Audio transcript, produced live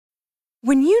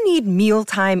When you need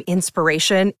mealtime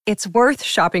inspiration, it's worth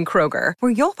shopping Kroger,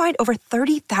 where you'll find over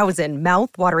 30,000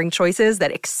 mouth-watering choices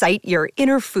that excite your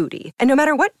inner foodie. And no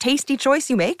matter what tasty choice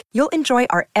you make, you'll enjoy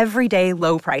our everyday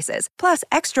low prices, plus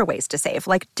extra ways to save,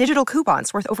 like digital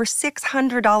coupons worth over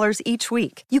 $600 each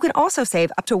week. You can also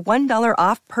save up to $1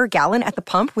 off per gallon at the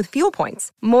pump with fuel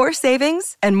points. More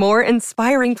savings and more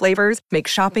inspiring flavors make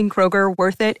shopping Kroger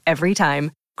worth it every time.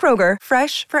 Kroger,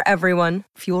 fresh for everyone.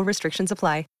 Fuel restrictions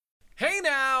apply. Hey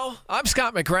now, I'm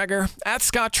Scott McGregor at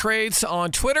Scott Trades on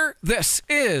Twitter. This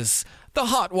is the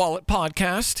Hot Wallet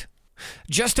Podcast.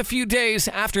 Just a few days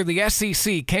after the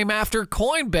SEC came after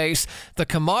Coinbase, the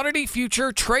Commodity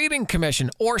Future Trading Commission,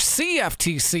 or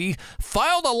CFTC,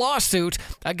 filed a lawsuit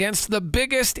against the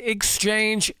biggest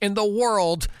exchange in the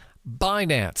world,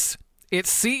 Binance.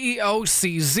 Its CEO,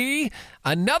 CZ,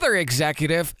 another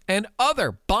executive, and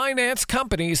other Binance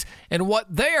companies in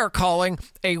what they are calling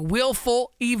a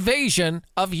willful evasion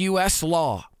of U.S.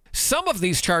 law. Some of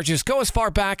these charges go as far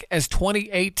back as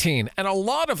 2018, and a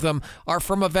lot of them are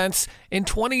from events in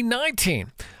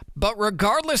 2019. But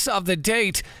regardless of the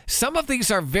date, some of these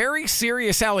are very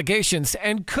serious allegations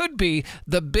and could be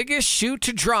the biggest shoe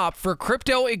to drop for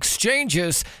crypto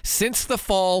exchanges since the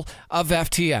fall of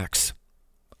FTX.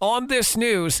 On this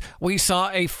news, we saw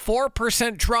a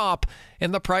 4% drop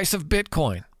in the price of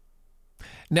Bitcoin.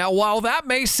 Now, while that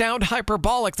may sound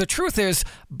hyperbolic, the truth is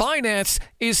Binance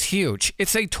is huge.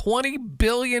 It's a $20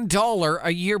 billion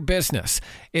a year business.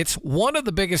 It's one of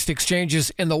the biggest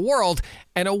exchanges in the world,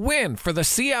 and a win for the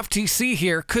CFTC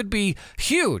here could be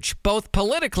huge, both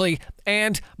politically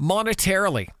and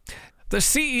monetarily. The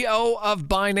CEO of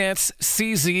Binance,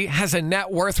 CZ, has a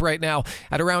net worth right now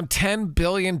at around $10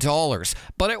 billion.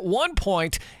 But at one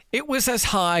point, it was as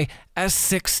high as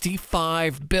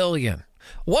 $65 billion.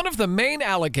 One of the main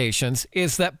allegations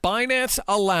is that Binance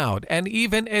allowed and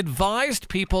even advised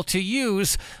people to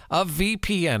use a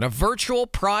VPN, a virtual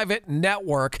private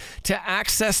network, to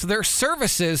access their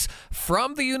services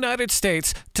from the United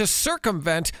States to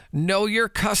circumvent Know Your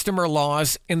Customer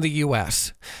laws in the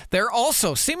U.S. They're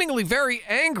also seemingly very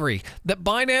angry that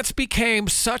Binance became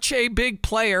such a big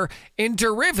player in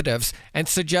derivatives and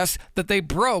suggest that they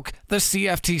broke the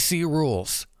CFTC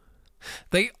rules.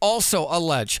 They also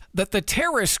allege that the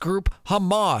terrorist group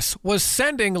Hamas was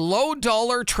sending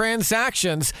low-dollar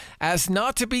transactions as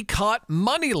not to be caught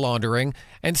money laundering,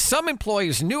 and some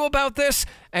employees knew about this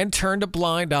and turned a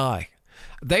blind eye.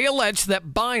 They allege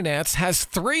that Binance has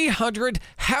 300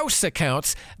 house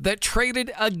accounts that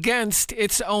traded against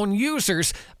its own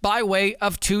users by way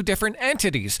of two different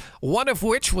entities, one of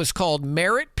which was called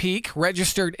Merit Peak,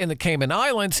 registered in the Cayman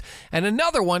Islands, and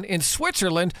another one in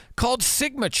Switzerland called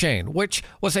Sigma Chain, which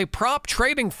was a prop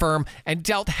trading firm and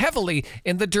dealt heavily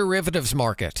in the derivatives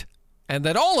market. And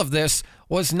that all of this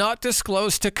was not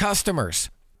disclosed to customers.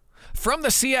 From the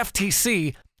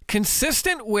CFTC,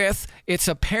 consistent with its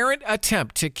apparent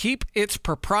attempt to keep its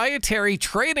proprietary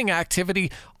trading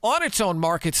activity on its own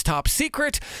markets top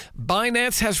secret,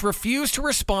 Binance has refused to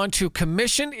respond to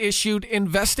commission-issued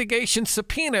investigation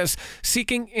subpoenas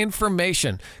seeking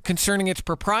information concerning its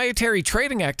proprietary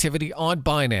trading activity on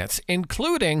Binance,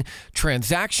 including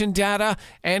transaction data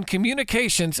and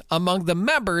communications among the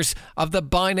members of the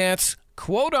Binance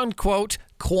quote-unquote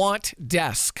quant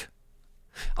desk.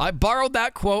 I borrowed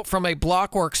that quote from a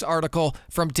Blockworks article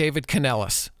from David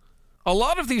Canellis. A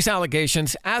lot of these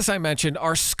allegations, as I mentioned,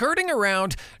 are skirting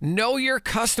around Know Your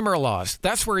Customer laws.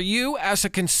 That's where you, as a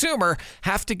consumer,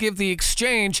 have to give the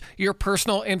exchange your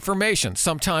personal information.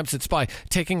 Sometimes it's by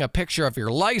taking a picture of your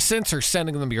license or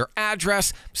sending them your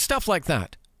address, stuff like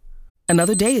that.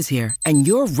 Another day is here, and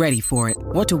you're ready for it.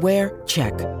 What to wear?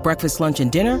 Check. Breakfast, lunch, and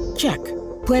dinner? Check.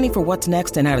 Planning for what's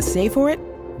next and how to save for it?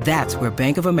 That's where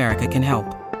Bank of America can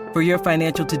help. For your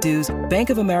financial to-dos, Bank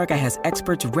of America has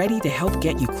experts ready to help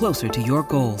get you closer to your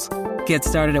goals. Get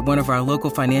started at one of our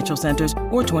local financial centers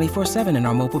or 24/7 in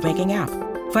our mobile banking app.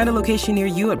 Find a location near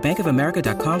you at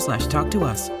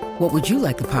bankofamerica.com/talktous. What would you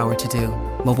like the power to do?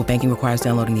 Mobile banking requires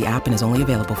downloading the app and is only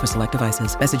available for select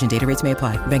devices. Message and data rates may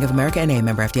apply. Bank of America N.A.,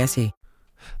 member FDIC.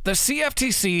 The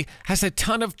CFTC has a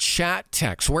ton of chat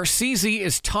text where CZ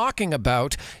is talking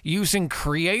about using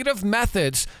creative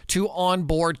methods to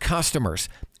onboard customers,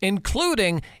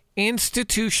 including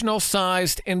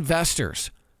institutional-sized investors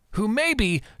who may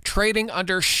be trading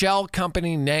under shell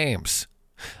company names.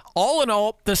 All in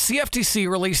all, the CFTC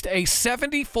released a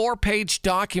 74-page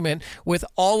document with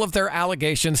all of their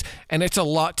allegations, and it's a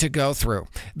lot to go through.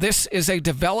 This is a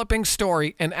developing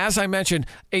story, and as I mentioned,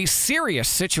 a serious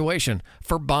situation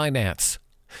for Binance.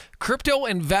 Crypto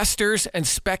investors and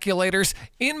speculators,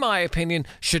 in my opinion,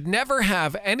 should never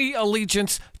have any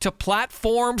allegiance to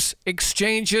platforms,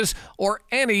 exchanges, or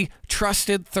any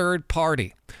trusted third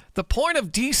party. The point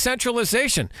of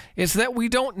decentralization is that we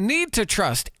don't need to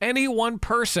trust any one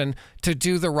person to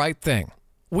do the right thing.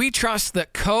 We trust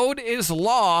that code is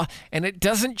law and it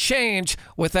doesn't change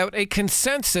without a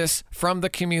consensus from the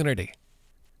community.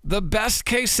 The best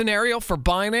case scenario for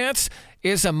Binance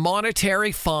is a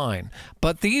monetary fine,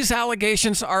 but these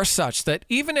allegations are such that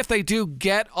even if they do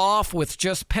get off with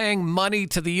just paying money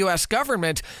to the U.S.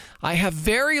 government, I have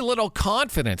very little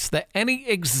confidence that any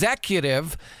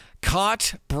executive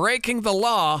caught breaking the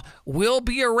law will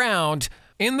be around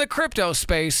in the crypto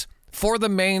space for the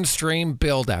mainstream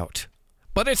build-out.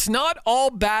 But it's not all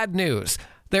bad news.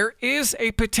 There is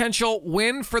a potential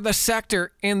win for the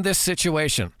sector in this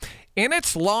situation. In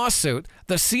its lawsuit,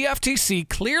 the CFTC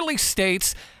clearly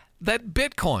states that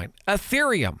Bitcoin,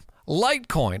 Ethereum,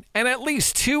 Litecoin, and at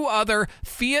least 2 other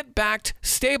fiat-backed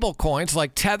stablecoins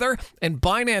like Tether and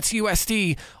Binance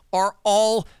USD are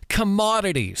all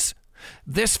commodities.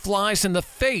 This flies in the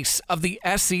face of the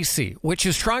SEC, which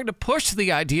is trying to push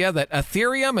the idea that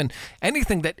Ethereum and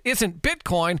anything that isn't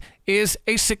Bitcoin is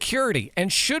a security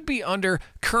and should be under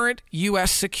current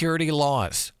U.S. security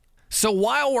laws. So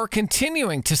while we're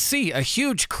continuing to see a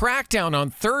huge crackdown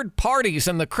on third parties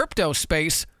in the crypto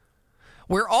space,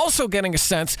 we're also getting a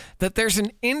sense that there's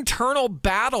an internal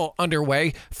battle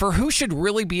underway for who should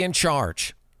really be in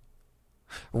charge.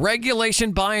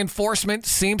 Regulation by enforcement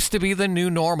seems to be the new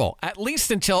normal, at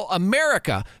least until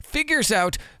America figures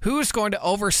out who's going to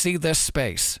oversee this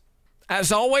space. As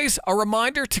always, a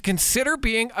reminder to consider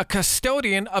being a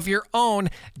custodian of your own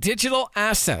digital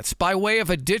assets by way of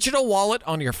a digital wallet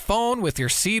on your phone with your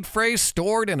seed phrase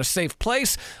stored in a safe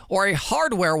place, or a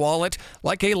hardware wallet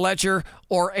like a Ledger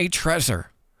or a Trezor.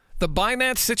 The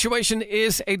Binance situation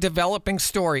is a developing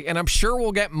story, and I'm sure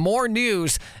we'll get more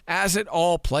news as it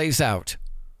all plays out.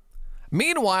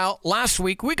 Meanwhile, last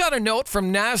week, we got a note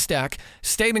from NASDAQ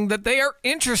stating that they are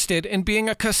interested in being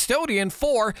a custodian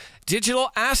for digital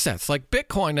assets like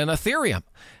Bitcoin and Ethereum.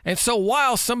 And so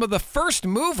while some of the first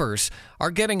movers are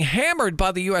getting hammered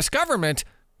by the U.S. government,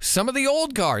 some of the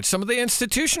old guard, some of the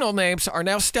institutional names are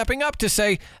now stepping up to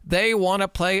say they want to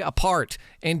play a part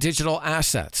in digital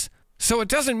assets. So it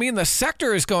doesn't mean the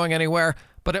sector is going anywhere,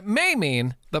 but it may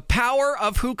mean the power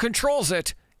of who controls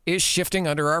it is shifting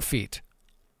under our feet.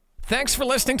 Thanks for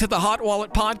listening to the Hot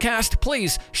Wallet Podcast.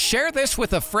 Please share this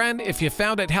with a friend if you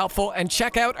found it helpful, and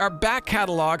check out our back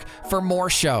catalog for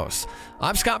more shows.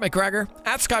 I'm Scott McGregor,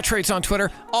 at Scott Trades on Twitter.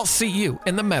 I'll see you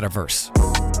in the metaverse.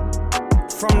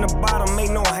 From the bottom,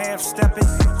 ain't no half-stepping.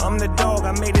 I'm the dog,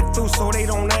 I made it through so they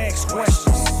don't ask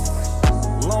questions.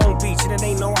 Long Beach, and it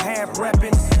ain't no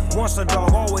half-repping. Once a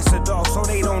dog, always a dog, so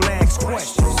they don't ask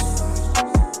questions.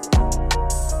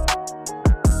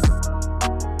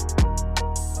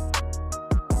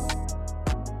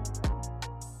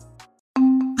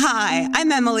 Hi,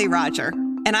 I'm Emily Roger,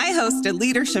 and I host a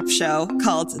leadership show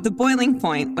called The Boiling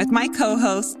Point with my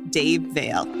co-host, Dave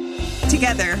Vale.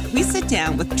 Together, we sit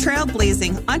down with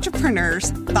trailblazing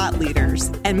entrepreneurs, thought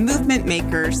leaders, and movement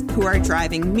makers who are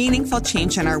driving meaningful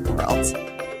change in our world.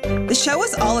 The show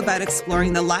is all about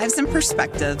exploring the lives and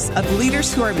perspectives of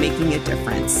leaders who are making a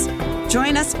difference.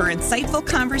 Join us for insightful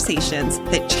conversations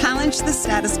that challenge the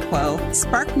status quo,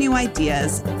 spark new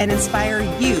ideas, and inspire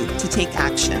you to take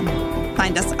action.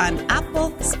 Find us on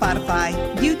Apple, Spotify,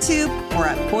 YouTube, or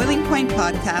at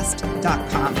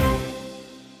boilingpointpodcast.com.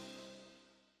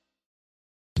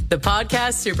 The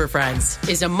Podcast Super Friends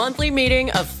is a monthly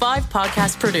meeting of 5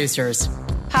 podcast producers.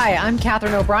 Hi, I'm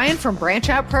Katherine O'Brien from Branch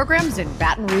Out Programs in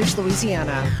Baton Rouge,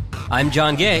 Louisiana. I'm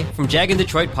John Gay from Jag and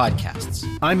Detroit Podcasts.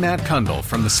 I'm Matt Kundle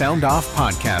from the Sound Off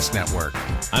Podcast Network.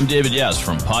 I'm David Yaz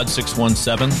from Pod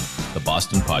 617, the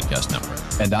Boston Podcast Network.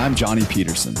 And I'm Johnny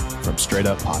Peterson from Straight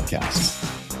Up Podcasts.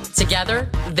 Together,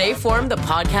 they form the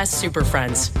Podcast Super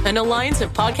Friends, an alliance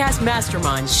of podcast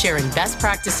masterminds sharing best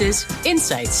practices,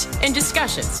 insights, and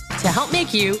discussions to help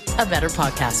make you a better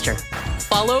podcaster.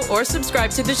 Follow or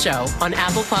subscribe to the show on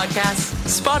Apple Podcasts,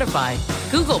 Spotify,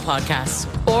 Google Podcasts,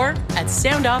 or at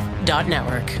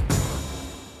soundoff.network.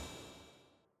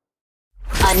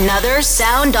 Another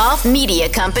Sound Off Media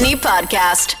Company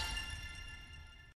podcast.